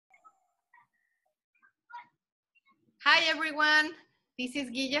Hi everyone, this is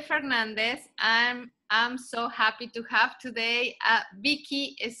Guille Fernandez. I'm so happy to have today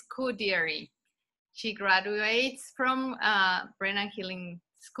Viki Scudiery. She graduates from Brennan Healing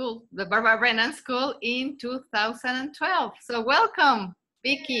School, the Barbara Brennan School in 2012. So welcome,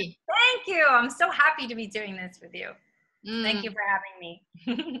 Viki. Thank you. I'm so happy to be doing this with you. Thank you for having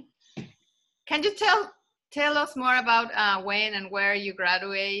me. Can you tell us more about when and where you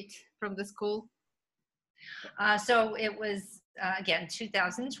graduate from the school? So it was, again,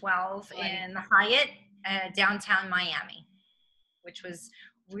 2012 in the Hyatt, downtown Miami, which was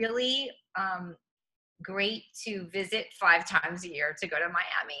really great to visit 5 times a year to go to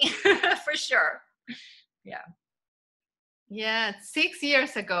Miami, for sure. Yeah. Yeah, 6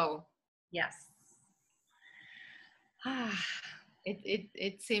 years ago. Yes.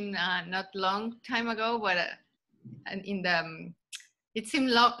 It seemed not long time ago, but it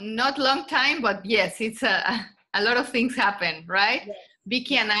seemed not long time, but yes, it's a lot of things happen, right? Yes.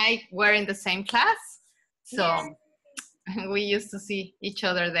 Viki and I were in the same class, so we used to see each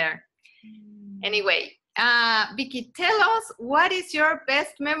other there. Anyway, Viki, tell us, what is your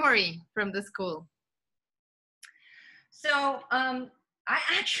best memory from the school? So I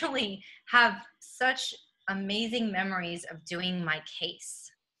actually have such amazing memories of doing my case.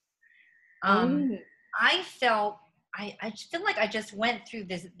 I feel like I just went through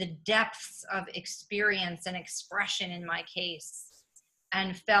the depths of experience and expression in my case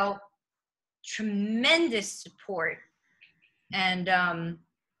and felt tremendous support and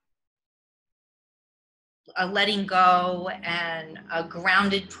a letting go and a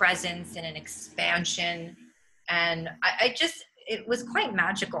grounded presence and an expansion. And it was quite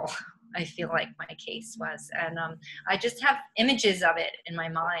magical. I feel like my case was, and I just have images of it in my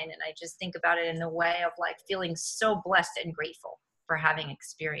mind, and I just think about it in the way of like feeling so blessed and grateful for having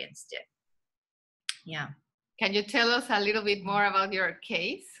experienced it. Yeah. Can you tell us a little bit more about your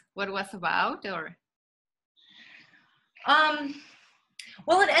case? What it was about, or?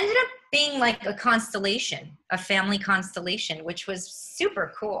 Well, it ended up being like a constellation, a family constellation, which was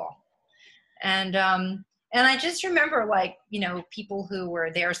super cool. And I just remember, like, you know, people who were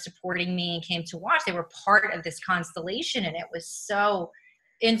there supporting me and came to watch, they were part of this constellation, and it was so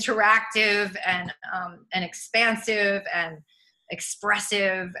interactive and expansive and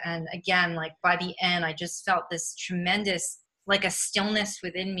expressive. And again, like by the end, I just felt this tremendous, like a stillness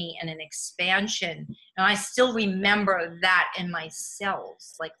within me and an expansion. And I still remember that in my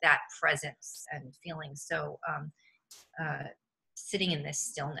cells, like that presence and feeling so sitting in this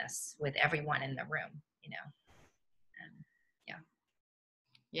stillness with everyone in the room, you know. And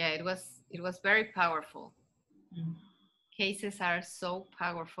yeah, it was very powerful. Cases are so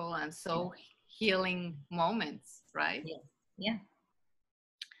powerful and so healing moments, right? Yeah.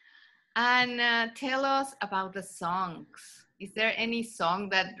 And tell us about the songs. Is there any song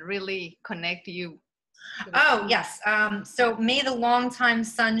that really connect you? Oh, yes. So May the Longtime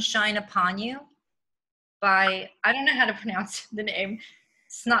Sun Shine Upon You by, I don't know how to pronounce the name,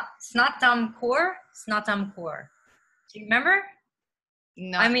 Snatam Kaur. Do you remember?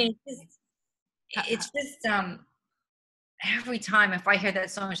 No. I mean, it's just every time if I hear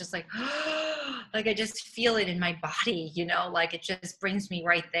that song, it's just like, like I just feel it in my body, you know, like it just brings me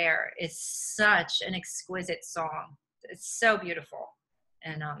right there. It's such an exquisite song. It's so beautiful.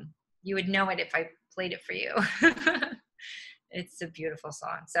 And you would know it if I played it for you. It's a beautiful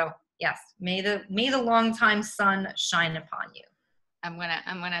song. So yes, may the longtime sun shine upon you. I'm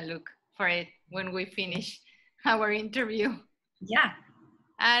gonna look for it when we finish our interview. Yeah.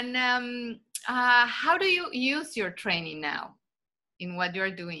 And how do you use your training now in what you're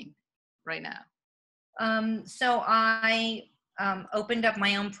doing right now? So I opened up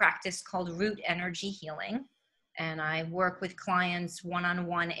my own practice called Root Energy Healing, and I work with clients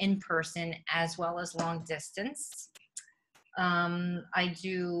one-on-one in person as well as long distance.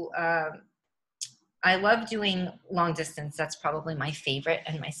 I love doing long distance. That's probably my favorite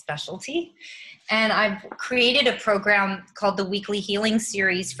and my specialty. And I've created a program called the Weekly Healing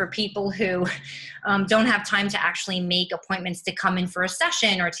Series for people who don't have time to actually make appointments to come in for a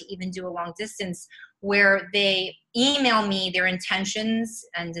session or to even do a long distance, where they email me their intentions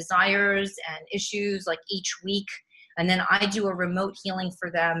and desires and issues like each week. And then I do a remote healing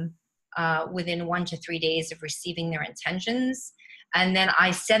for them within 1 to 3 days of receiving their intentions. And then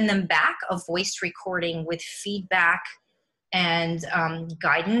I send them back a voice recording with feedback and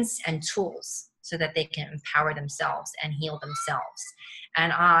guidance and tools so that they can empower themselves and heal themselves.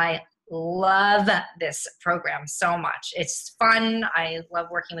 And I love this program so much. It's fun. I love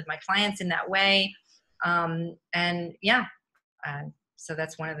working with my clients in that way. And yeah, So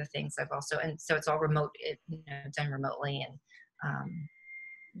that's one of the things I've also, and so it's all remote, done remotely. And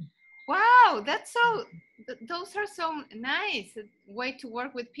wow, that's so, those are so nice way to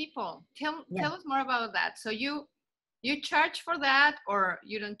work with people. Tell us more about that. So you charge for that, or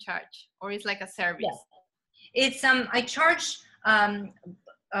you don't charge, or it's like a service? Yeah. It's I charge by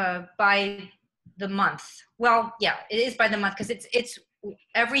the month. Well, yeah, it is by the month, because it's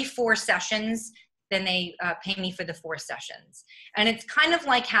every 4 sessions. Then they pay me for the 4 sessions, and it's kind of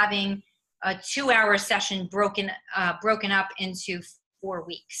like having a 2-hour session broken up into 4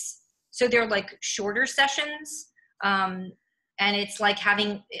 weeks. So they're like shorter sessions, and it's like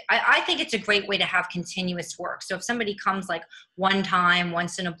having. I think it's a great way to have continuous work. So if somebody comes like one time,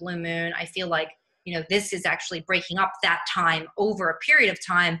 once in a blue moon, I feel like, this is actually breaking up that time over a period of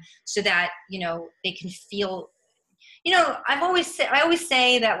time, so that, they can feel, I always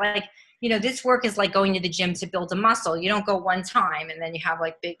say that, like, this work is like going to the gym to build a muscle. You don't go one time and then you have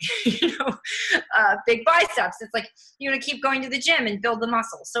like big, big biceps. It's like, keep going to the gym and build the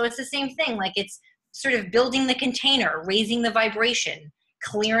muscle. So it's the same thing. Like, it's sort of building the container, raising the vibration,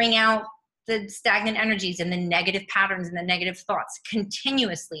 clearing out the stagnant energies and the negative patterns and the negative thoughts,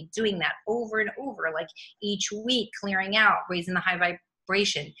 continuously doing that over and over, like each week, clearing out, raising the high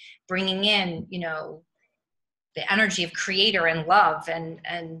vibration, bringing in, the energy of creator and love and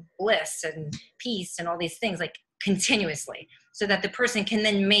bliss and peace and all these things, like continuously, so that the person can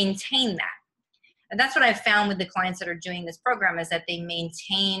then maintain that. And that's what I've found with the clients that are doing this program, is that they can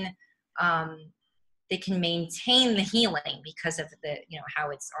maintain the healing because of the, how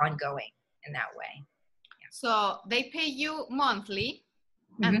it's ongoing in that way. Yeah. So they pay you monthly,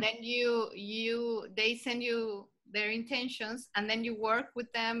 and then they send you their intentions, and then you work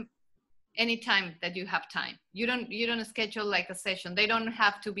with them anytime that you have time. You don't schedule like a session. They don't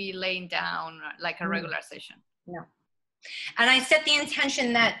have to be laying down like a regular session. No. And I set the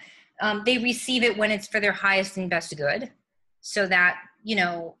intention that they receive it when it's for their highest and best good, so that,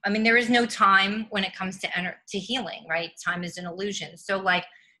 there is no time when it comes to healing, right? Time is an illusion. So like,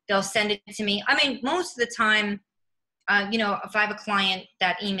 they'll send it to me. Most of the time, if I have a client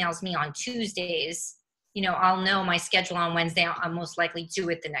that emails me on Tuesdays, I'll know my schedule on Wednesday. I'll most likely do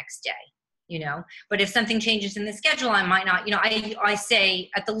it the next day, but if something changes in the schedule, I might not, I say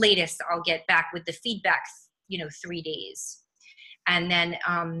at the latest, I'll get back with the feedback, 3 days. And then,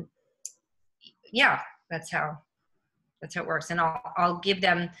 that's how it works. And I'll give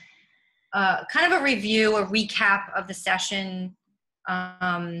them kind of a review, a recap of the session,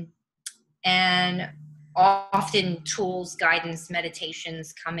 and often tools, guidance,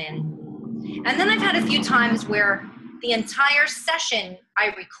 meditations come in. And then I've had a few times where the entire session I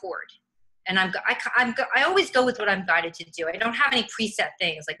record, and I always go with what I'm guided to do. I don't have any preset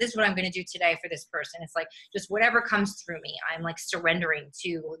things like, this is what I'm going to do today for this person. It's like just whatever comes through me. I'm like surrendering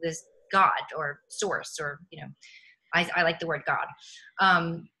to this God or source, or I like the word God.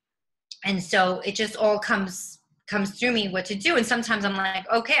 And so it just all comes through me what to do. And sometimes I'm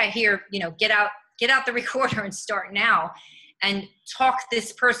like, okay, I hear, get out the recorder and start now, and talk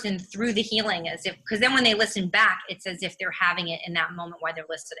this person through the healing, as if, because then when they listen back, it's as if they're having it in that moment while they're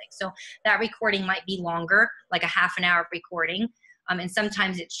listening. So that recording might be longer, like a half an hour recording. And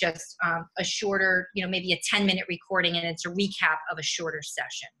sometimes it's just a shorter, maybe a 10-minute recording, and it's a recap of a shorter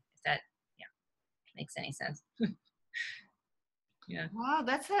session. If that makes any sense. Yeah. Wow,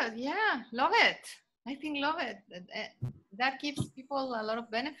 love it. I think love it. That gives people a lot of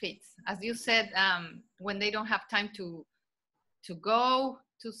benefits. As you said, when they don't have time to go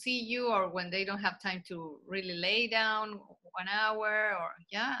to see you, or when they don't have time to really lay down 1 hour, or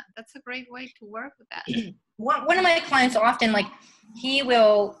that's a great way to work with that. One of my clients often, like, he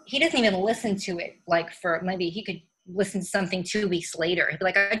doesn't even listen to it, like, for maybe he could listen to something 2 weeks later. He'd be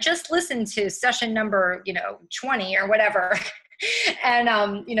like, I just listened to session number 20 or whatever. And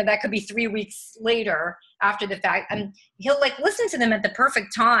that could be 3 weeks later after the fact, and he'll like listen to them at the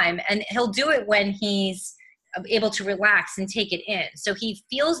perfect time, and he'll do it when he's able to relax and take it in. So he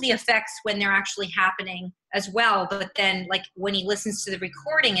feels the effects when they're actually happening as well. But then, like, when he listens to the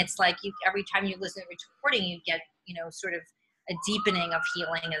recording, it's like every time you listen to the recording, you get sort of a deepening of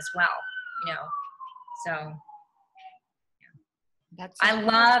healing as well. So I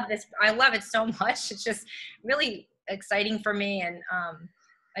love this. I love it so much. It's just really exciting for me, and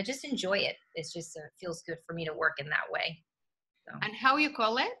I just enjoy it. It's just it feels good for me to work in that way. So. And how you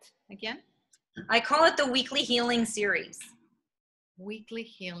call it again? I call it the Weekly Healing Series. Weekly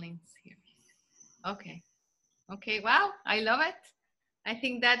Healing Series. Okay. Wow, I love it. I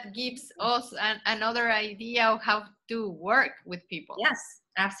think that gives us another idea of how to work with people. Yes,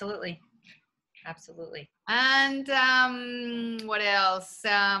 absolutely. Absolutely. And what else?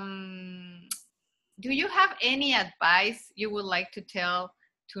 Do you have any advice you would like to tell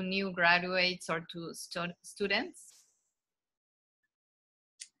to new graduates or to students?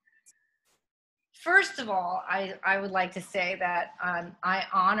 First of all, I would like to say that I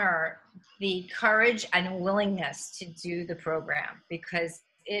honor the courage and willingness to do the program, because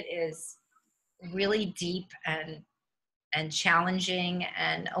it is really deep and challenging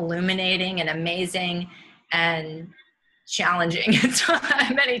and illuminating and amazing and challenging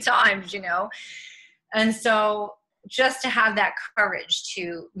many times, you know. And so just to have that courage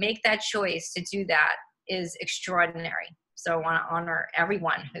to make that choice to do that is extraordinary. So I want to honor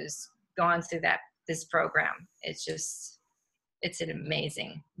everyone who's gone through this program. It's an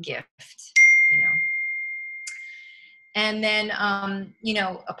amazing gift, you know. And then, you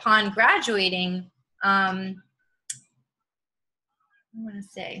know, upon graduating, I want to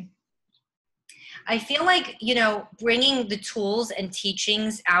say, I feel like, you know, bringing the tools and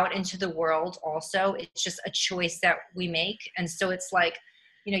teachings out into the world also, it's just a choice that we make. And so it's like,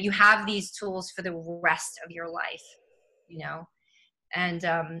 you know, you have these tools for the rest of your life, you know, and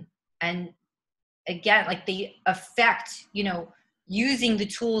again, like the effect, you know, using the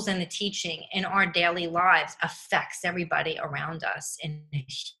tools and the teaching in our daily lives affects everybody around us in a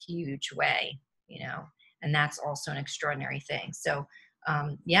huge way, you know, and that's also an extraordinary thing. So,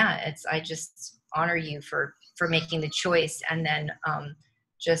 yeah, I just honor you for making the choice. And then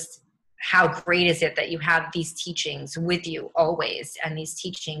just how great is it that you have these teachings with you always. And these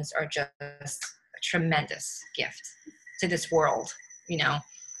teachings are just a tremendous gift to this world, you know,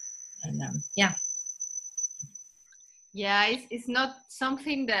 and yeah. Yeah, it's not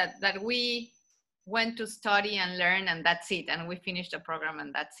something that we went to study and learn and that's it, and we finished the program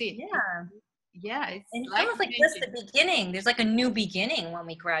and that's it. Yeah. Yeah, it's almost like just the beginning. There's like a new beginning when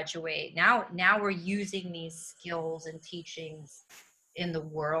we graduate. Now we're using these skills and teachings in the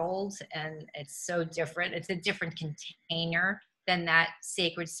world, and it's so different. It's a different container than that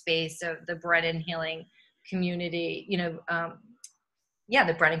sacred space of the Brennan healing community, you know,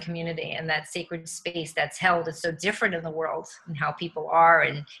 the Brennan community, and that sacred space that's held is so different in the world, and how people are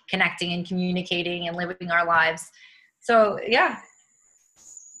and connecting and communicating and living our lives. So yeah,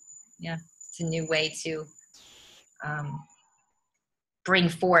 it's a new way to bring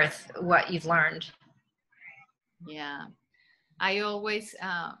forth what you've learned. Yeah, I always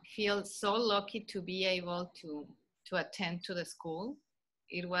feel so lucky to be able to attend to the school.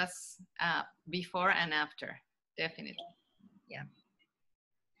 It was before and after, definitely. Yeah.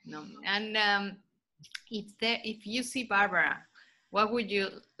 No, and if you see Barbara, what would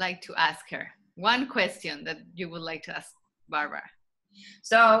you like to ask her? One question that you would like to ask Barbara.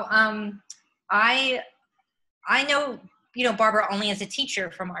 So I know, you know, Barbara only as a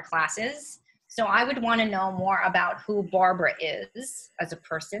teacher from our classes. So I would want to know more about who Barbara is as a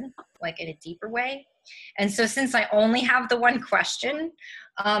person, like in a deeper way. And so since I only have the one question,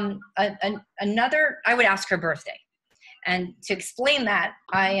 another, I would ask her birthday. And to explain that,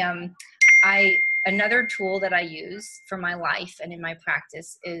 another tool that I use for my life and in my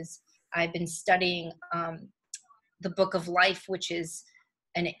practice is I've been studying the Book of Life, which is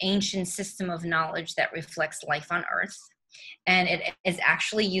an ancient system of knowledge that reflects life on Earth. And it is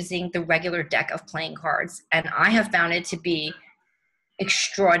actually using the regular deck of playing cards. And I have found it to be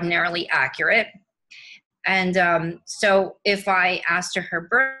extraordinarily accurate. And so if I asked her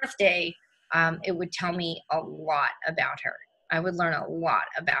birthday, it would tell me a lot about her. I would learn a lot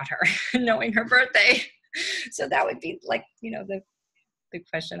about her knowing her birthday. So that would be like, you know, the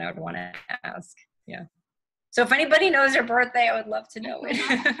question I would want to ask. Yeah. So if anybody knows her birthday, I would love to know it.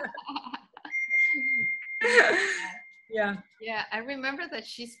 Yeah. Yeah, I remember that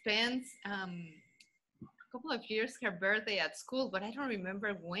she spends a couple of years her birthday at school, but I don't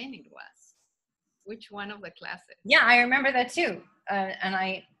remember when it was. Which one of the classes? Yeah, I remember that too. And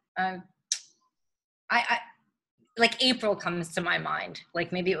I like April comes to my mind.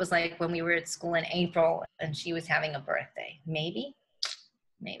 Like maybe it was like when we were at school in April and she was having a birthday. Maybe.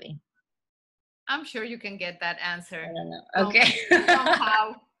 I'm sure you can get that answer. I don't know. Okay.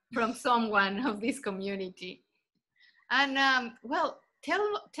 Somehow from someone of this community. And well,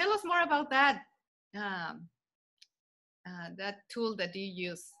 tell us more about that that tool that you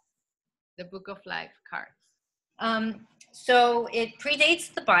use, the Book of Life cards. So it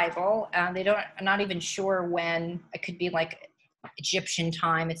predates the Bible. I'm not even sure when. It could be like Egyptian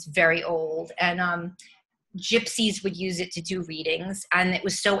time. It's very old. And gypsies would use it to do readings. And it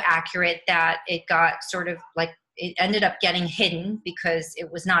was so accurate that it got sort of like, it ended up getting hidden because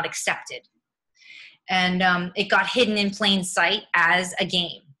it was not accepted. And it got hidden in plain sight as a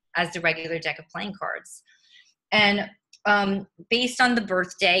game. as the regular deck of playing cards. And based on the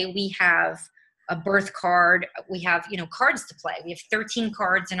birthday, we have a birth card. We have, cards to play. We have 13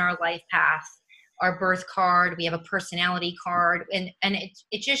 cards in our life path. Our birth card, we have a personality card, and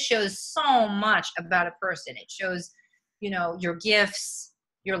it just shows so much about a person. It shows, your gifts,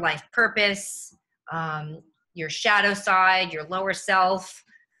 your life purpose, your shadow side, your lower self,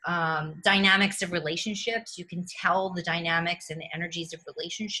 dynamics of relationships. You can tell the dynamics and the energies of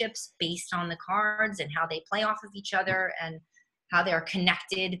relationships based on the cards and how they play off of each other and how they are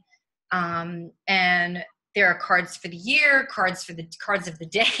connected. And there are cards for the year, cards for the cards of the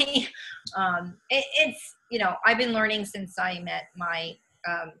day. It's, I've been learning since I met my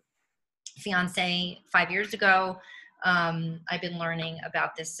fiance 5 years ago. I've been learning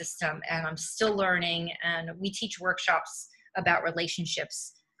about this system, and I'm still learning. And we teach workshops about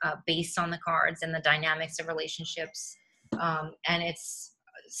relationships based on the cards and the dynamics of relationships. And it's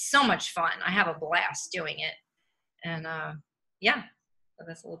so much fun. I have a blast doing it. And yeah, so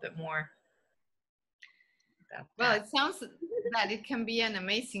that's a little bit more. Well, it sounds that it can be an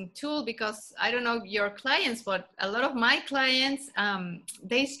amazing tool, because I don't know your clients, but a lot of my clients,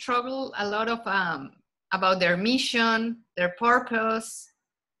 they struggle a lot of about their mission, their purpose.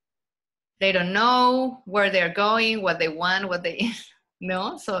 They don't know where they're going, what they want, what they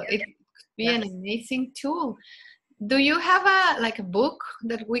know. So it could be an amazing tool. Do you have a book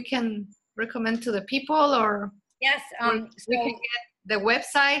that we can recommend to the people, or yes, we can get the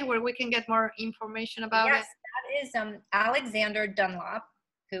website where we can get more information about it? That is Alexander Dunlop,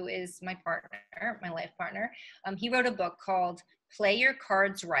 who is my partner, my life partner. He wrote a book called Play Your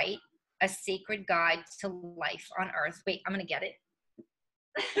Cards Right, A Sacred Guide to Life on Earth. Wait, I'm going to get it.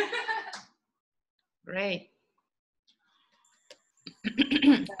 Great.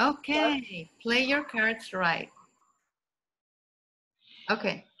 Okay, Play Your Cards Right.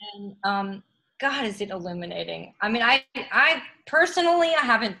 Okay. And God, is it illuminating? I mean, I personally, I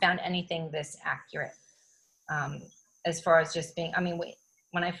haven't found anything this accurate. As far as just being,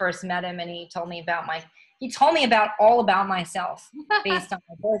 when I first met him and he told me all about myself based on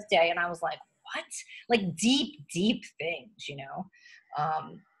my birthday. And I was like, what? Like deep, deep things,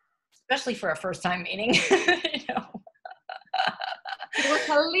 especially for a first time meeting, It was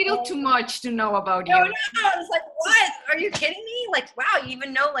a little too much to know about you. No, I was like, what? Are you kidding me? Like, wow, you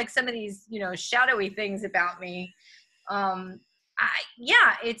even know like some of these, shadowy things about me.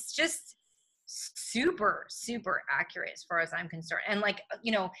 It's just super, super accurate as far as I'm concerned. And like,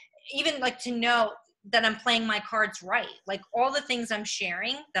 even like to know that I'm playing my cards right, like all the things I'm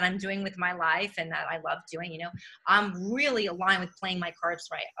sharing that I'm doing with my life and that I love doing, I'm really aligned with playing my cards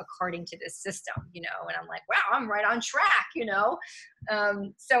right according to this system, and I'm like, wow, I'm right on track,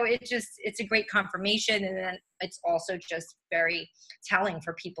 so it's a great confirmation. And then it's also just very telling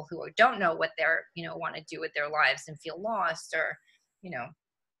for people who don't know what they're, want to do with their lives and feel lost, or,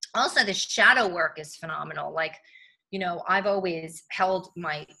 also the shadow work is phenomenal. Like, I've always held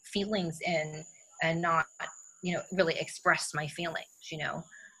my feelings in and not, really expressed my feelings,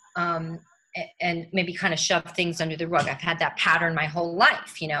 and maybe kind of shove things under the rug. I've had that pattern my whole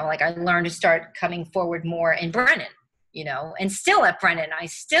life, like I learned to start coming forward more in Brennan, and still at Brennan, I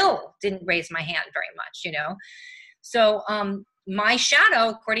still didn't raise my hand very much, So my shadow,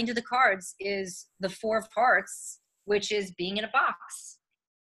 according to the cards, is the 4 of Hearts, which is being in a box.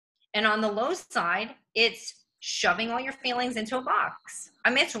 And on the low side, it's shoving all your feelings into a box. I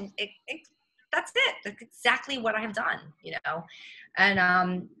mean, that's it. That's exactly what I have done,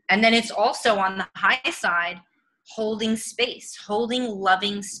 And then it's also on the high side, holding space, holding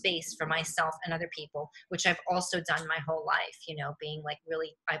loving space for myself and other people, which I've also done my whole life, being like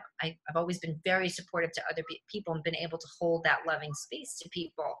really, I've always been very supportive to other people and been able to hold that loving space to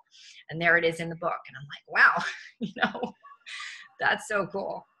people. And there it is in the book. And I'm like, wow, that's so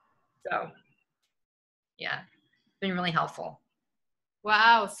cool. So yeah, it's been really helpful.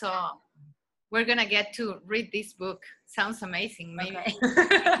 Wow. So we're going to get to read this book. Sounds amazing. Maybe,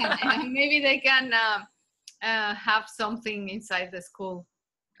 Okay. maybe they can have something inside the school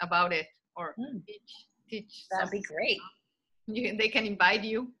about it, or teach. That'd be great. They can invite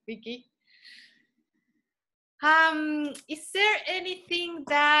you, Viki. Is there anything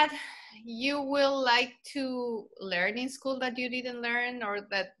that you will like to learn in school that you didn't learn, or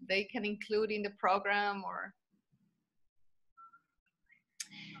that they can include in the program? Or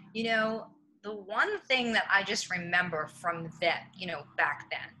the one thing that I just remember from that, back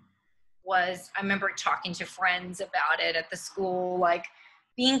then, was I remember talking to friends about it at the school, like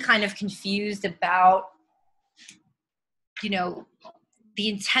being kind of confused about, the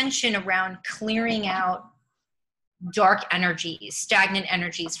intention around clearing out dark energies, stagnant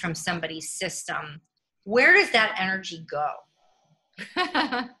energies from somebody's system, where does that energy go?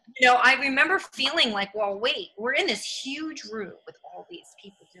 You know, I remember feeling like, well, wait, we're in this huge room with all these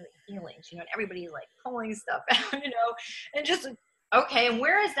people doing healings, you know, and everybody's like pulling stuff out, you know, and just, okay, and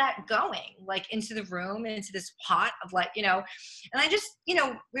where is that going? Like into the room, into this pot of like, you know, and I just, you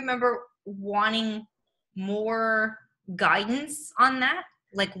know, remember wanting more guidance on that,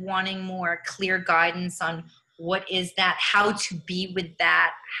 like wanting more clear guidance on what is that, how to be with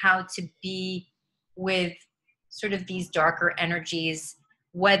that, how to be with sort of these darker energies,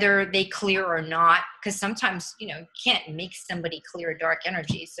 whether they clear or not, because sometimes, you know, you can't make somebody clear dark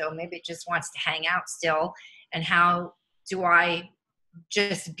energy, so maybe it just wants to hang out still. And how do I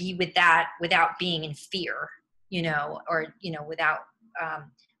just be with that without being in fear, you know, or, you know, without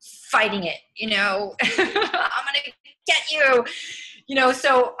fighting it, you know, I'm gonna get you, you know.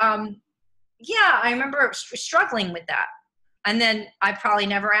 So yeah, I remember struggling with that. And then I probably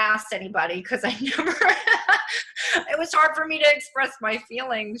never asked anybody because I never, it was hard for me to express my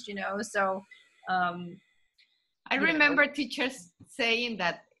feelings, you know. So I remember teachers saying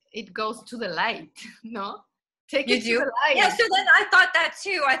that it goes to the light, no? Take it to the light. Yeah, so then I thought that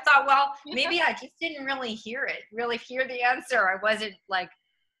too. I thought, well, maybe I just didn't really hear the answer. I wasn't like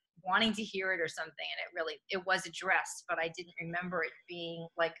wanting to hear it or something. And it was addressed, but I didn't remember it being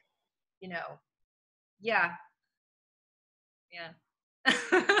like, you know, yeah.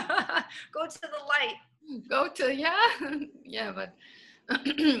 Go to the light. Go to, yeah, but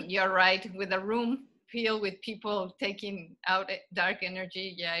you're right. With a room filled with people taking out dark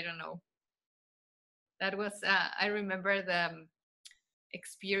energy, yeah, I don't know. That was, I remember the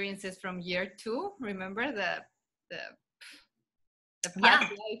experiences from year 2. Remember the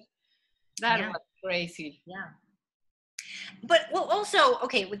past life? That was crazy. Yeah. But well, also,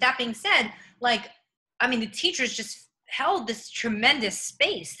 okay, with that being said, like, I mean, the teachers just held this tremendous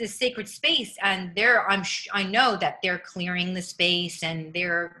space, this sacred space, and I know that they're clearing the space and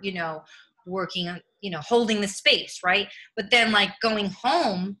they're, you know, working on, you know, holding the space, right? But then like going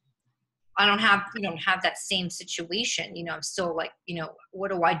home, I don't have that same situation, you know. I'm still like, you know,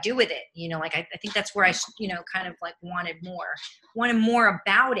 what do I do with it? You know, like I think that's where I, you know, kind of like wanted more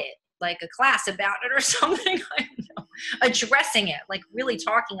about it, like a class about it or something. I don't know, addressing it, like really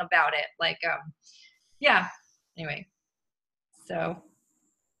talking about it, like yeah. Anyway, so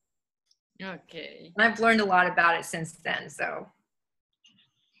okay, I've learned a lot about it since then. So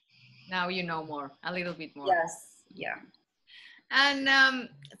now you know more, a little bit more. Yes, yeah. And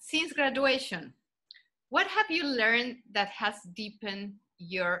since graduation, what have you learned that has deepened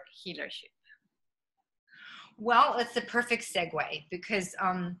your healership? Well, it's the perfect segue because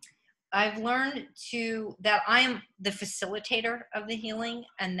I've learned that I am the facilitator of the healing,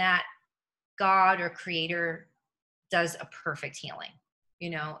 and that God or Creator does a perfect healing, you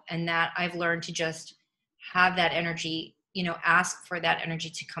know, and that I've learned to just have that energy, you know, ask for that energy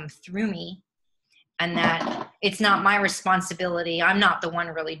to come through me, and that it's not my responsibility. I'm not the one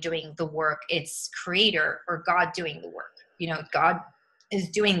really doing the work. It's Creator or God doing the work. You know, God is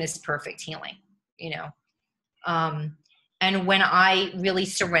doing this perfect healing, you know. And when I really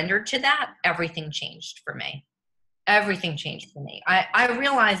surrendered to that, everything changed for me. Everything changed for me. I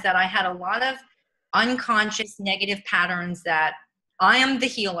realized that I had a lot of unconscious negative patterns that I am the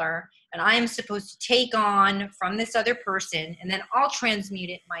healer and I am supposed to take on from this other person, and then I'll transmute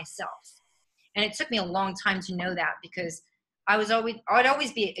it myself. And it took me a long time to know that, because I'd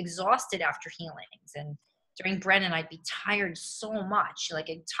always be exhausted after healings. And during Brennan, I'd be tired so much, like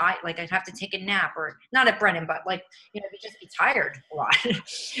I'd have to take a nap, or not at Brennan, but like, you know, I'd just be tired a lot.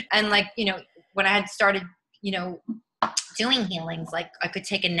 And like, you know, when I had started, you know, doing healings, like I could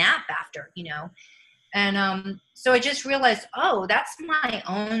take a nap after, you know. And so I just realized, oh, that's my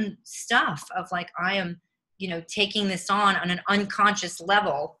own stuff of like, I am, you know, taking this on an unconscious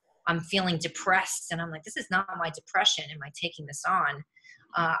level. I'm feeling depressed, and I'm like, this is not my depression. Am I taking this on?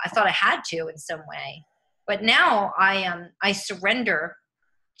 I thought I had to in some way, but now I surrender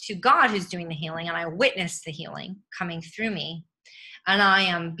to God who's doing the healing, and I witness the healing coming through me, and I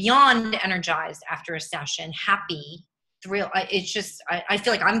am beyond energized after a session, happy, thrilled. It's just I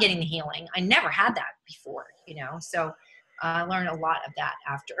feel like I'm getting the healing. I never had that before, you know. So I learned a lot of that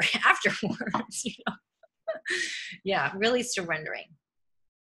afterwards, you know. Yeah, really surrendering.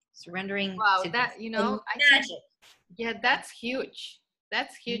 Wow, to that, you know, magic. Yeah, that's huge.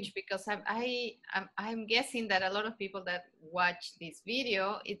 That's huge, because I'm guessing that a lot of people that watch this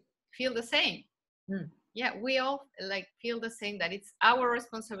video feel the same. Yeah, we all like feel the same, that it's our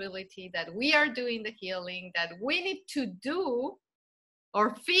responsibility, that we are doing the healing, that we need to do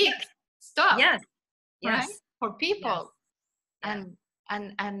or fix stuff. Yes. Right? for people. Yes.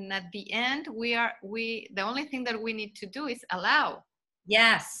 And at the end, the only thing that we need to do is allow.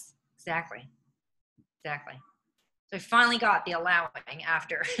 Yes, exactly. So I finally got the allowing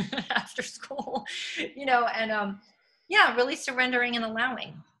after after school, and really surrendering and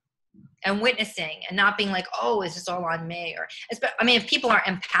allowing and witnessing and not being like, oh, is this all on me? If people are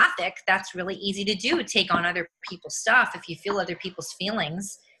empathic, that's really easy to do, take on other people's stuff if you feel other people's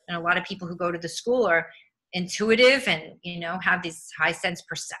feelings. And a lot of people who go to the school are intuitive and, have these high sense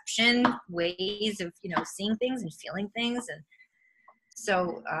perception ways of, seeing things and feeling things. And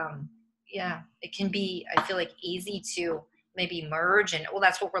so, it can be, I feel like, easy to maybe merge and, well,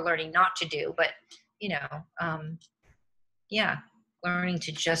 that's what we're learning not to do. But, learning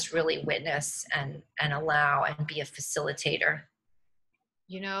to just really witness and allow and be a facilitator.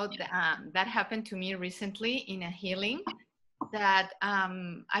 That happened to me recently in a healing, that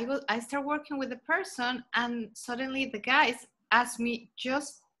I start working with a person, and suddenly the guys asked me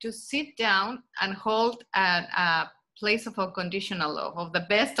just to sit down and hold a place of unconditional love, of the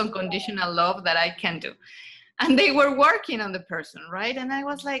best unconditional love that I can do. And they were working on the person, right? And I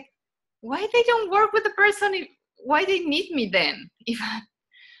was like, why they don't work with the person? Why they need me then?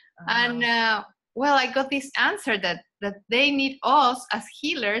 And I got this answer that they need us as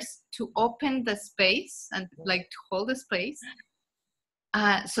healers to open the space and like to hold the space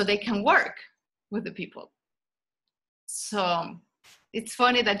so they can work with the people. So it's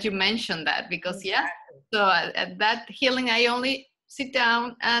funny that you mentioned that, because so at that healing, I only sit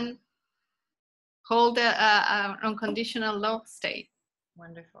down and hold an unconditional love state.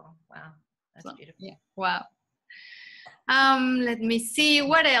 Wonderful. Wow. That's beautiful. Yeah. Wow. Let me see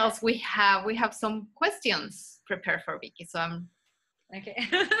what else we have. We have some questions prepared for Viki. So I'm okay.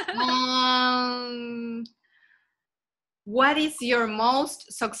 What is your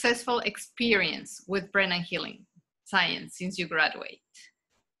most successful experience with Brennan Healing Science since you graduate?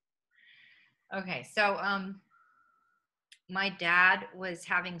 Okay, so my dad was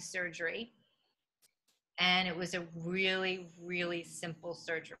having surgery, and it was a really, really simple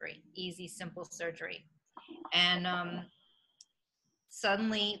surgery, easy, simple surgery. And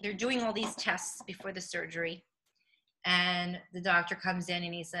suddenly they're doing all these tests before the surgery, and the doctor comes in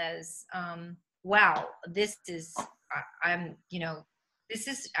and he says, wow, this is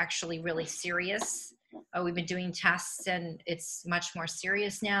actually really serious. We've been doing tests and it's much more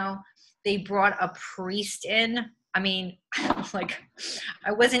serious now. They brought a priest in. Like,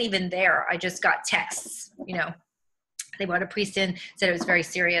 I wasn't even there. I just got texts, They brought a priest in, said it was very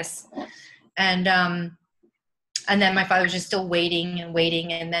serious. And then my father was just still waiting,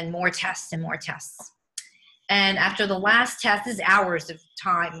 and then more tests and more tests. And after the last test, this is hours of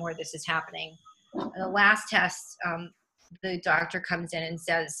time where this is happening. The last test, the doctor comes in and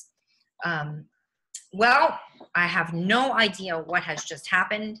says, well, I have no idea what has just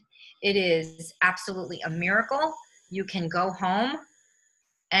happened. It is absolutely a miracle. You can go home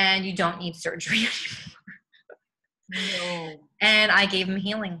and you don't need surgery anymore. No. And I gave him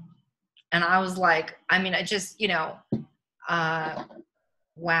healing. And I was like, I just,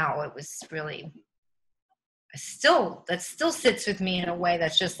 wow, it was really, that still sits with me in a way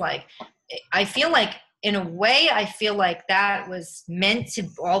that's just like, I feel like that was meant to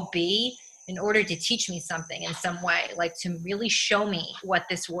all be in order to teach me something in some way, like to really show me what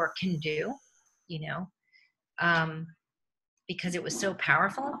this work can do, because it was so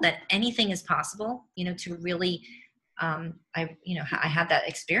powerful that anything is possible, to really, I had that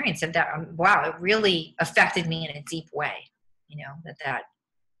experience of that. Wow, it really affected me in a deep way, that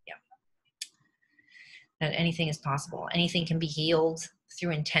anything is possible. Anything can be healed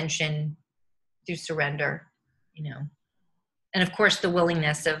through intention, through surrender, and of course the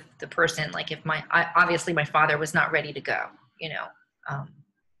willingness of the person. Like, if obviously my father was not ready to go,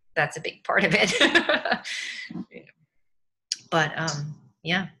 that's a big part of it. But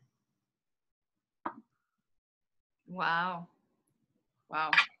yeah. Wow.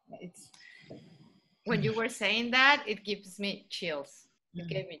 It's, when you were saying that, it gives me chills. It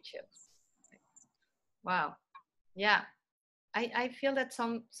gave me chills. Wow. Yeah. I feel that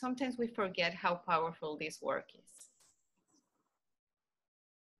sometimes we forget how powerful this work is.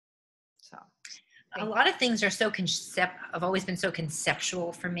 So a lot of things are so have always been so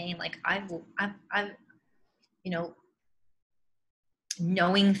conceptual for me. Like I've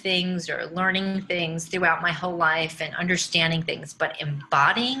knowing things or learning things throughout my whole life and understanding things, but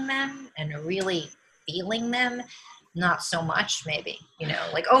embodying them and really feeling them, not so much. Maybe,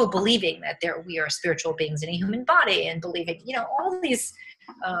 like, believing that we are spiritual beings in a human body, and believing, all these,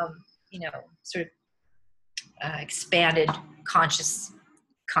 sort of expanded consciousness,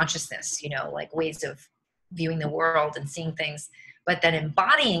 like ways of viewing the world and seeing things, but then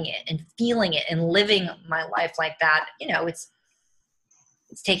embodying it and feeling it and living my life like that, you know, it's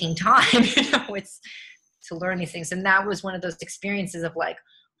taking time, you know, it's to learn these things. And that was one of those experiences of like,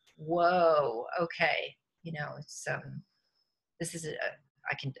 whoa, okay, you know, it's, this is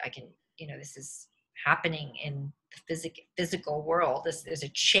I can, you know, this is happening in the physical world. There's a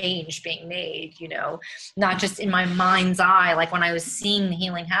change being made, you know, not just in my mind's eye, like when I was seeing the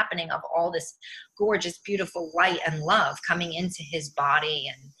healing happening of all this gorgeous, beautiful light and love coming into his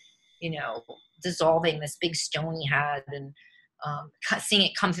body and, you know, dissolving this big stone he had, and seeing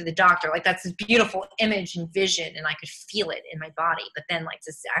it come through the doctor. Like that's this beautiful image and vision, and I could feel it in my body. But then like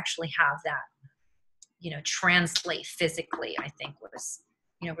to actually have that, you know, translate physically, I think was,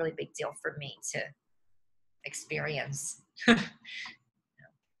 you know, really big deal for me to experience.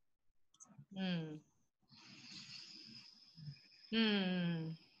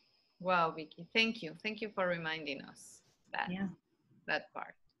 Wow, Viki, thank you. Thank you for reminding us that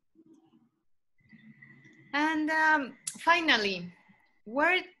part. And finally,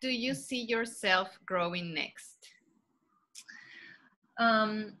 where do you see yourself growing next?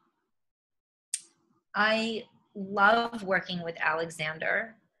 I love working with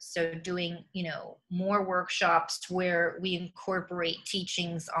Alexander. So doing, you know, more workshops where we incorporate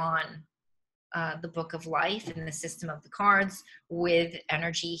teachings on the Book of Life and the system of the cards with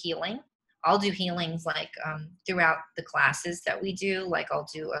energy healing. I'll do healings like throughout the classes that we do, like I'll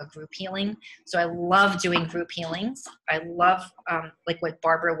do a group healing. So I love doing group healings. I love like what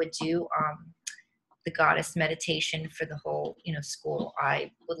Barbara would do, the goddess meditation for the whole, you know, school.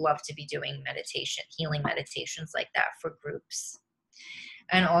 I would love to be doing meditation, healing meditations like that for groups.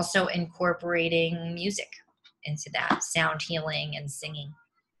 And also incorporating music into that, sound healing and singing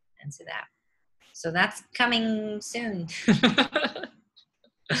into that. So that's coming soon.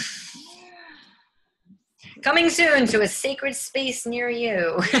 Coming soon to a sacred space near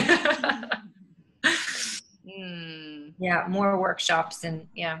you. Yeah, more workshops, and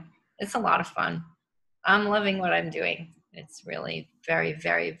yeah, it's a lot of fun. I'm loving what I'm doing. It's really very,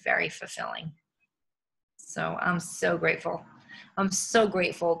 very, very fulfilling. So I'm so grateful. I'm so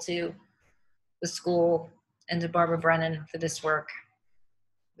grateful to the school and to Barbara Brennan for this work,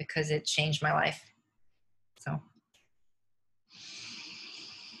 because it changed my life. So.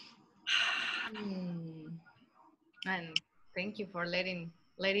 And thank you for letting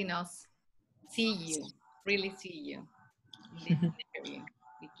us see you, really see you in this interview,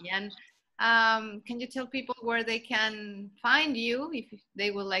 Viki. And can you tell people where they can find you if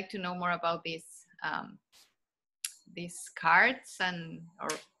they would like to know more about these cards and or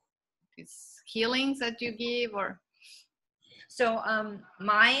these healings that you give? Or so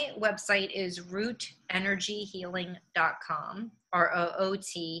my website is rootenergyhealing.com, ROOT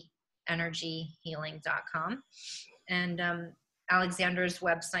energyhealing.com, and Alexander's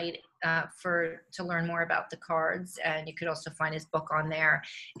website to learn more about the cards, and you could also find his book on there,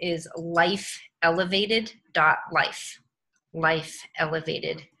 is lifeelevated.life.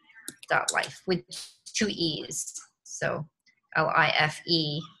 Lifeelevated.life with 2 E's. So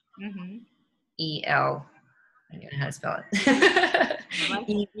LIFEEL. I don't know how to spell it.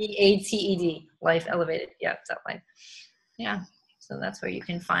 EVATED. Life Elevated. Yeah, .life. Yeah. So that's where you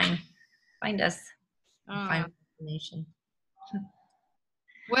can find us. Find information.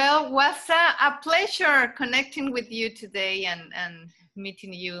 Well, was a pleasure connecting with you today and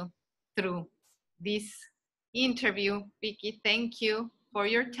meeting you through this interview, Viki. Thank you for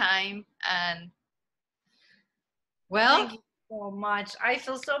your time, and well, thank you so much. I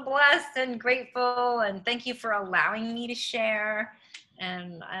feel so blessed and grateful, and thank you for allowing me to share.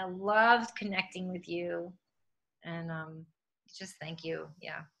 And I loved connecting with you, and just thank you.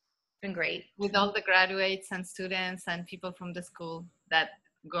 Yeah, it's been great. With all the graduates and students and people from the school that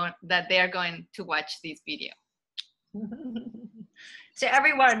they are going to watch this video. To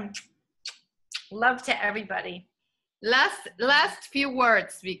everyone, love to everybody. Last few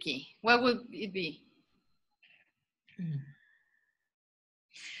words, Viki. What would it be?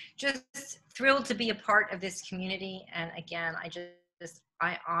 Just thrilled to be a part of this community, and again,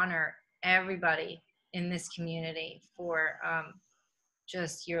 I honor everybody in this community for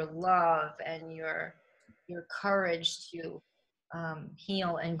just your love and your courage to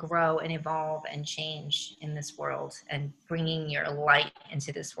heal and grow and evolve and change in this world, and bringing your light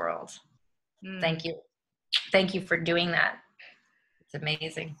into this world. Thank you for doing that. It's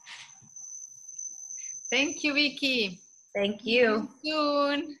amazing. Thank you, Viki. Thank you. See you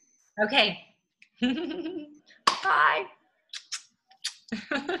soon. Okay. Bye.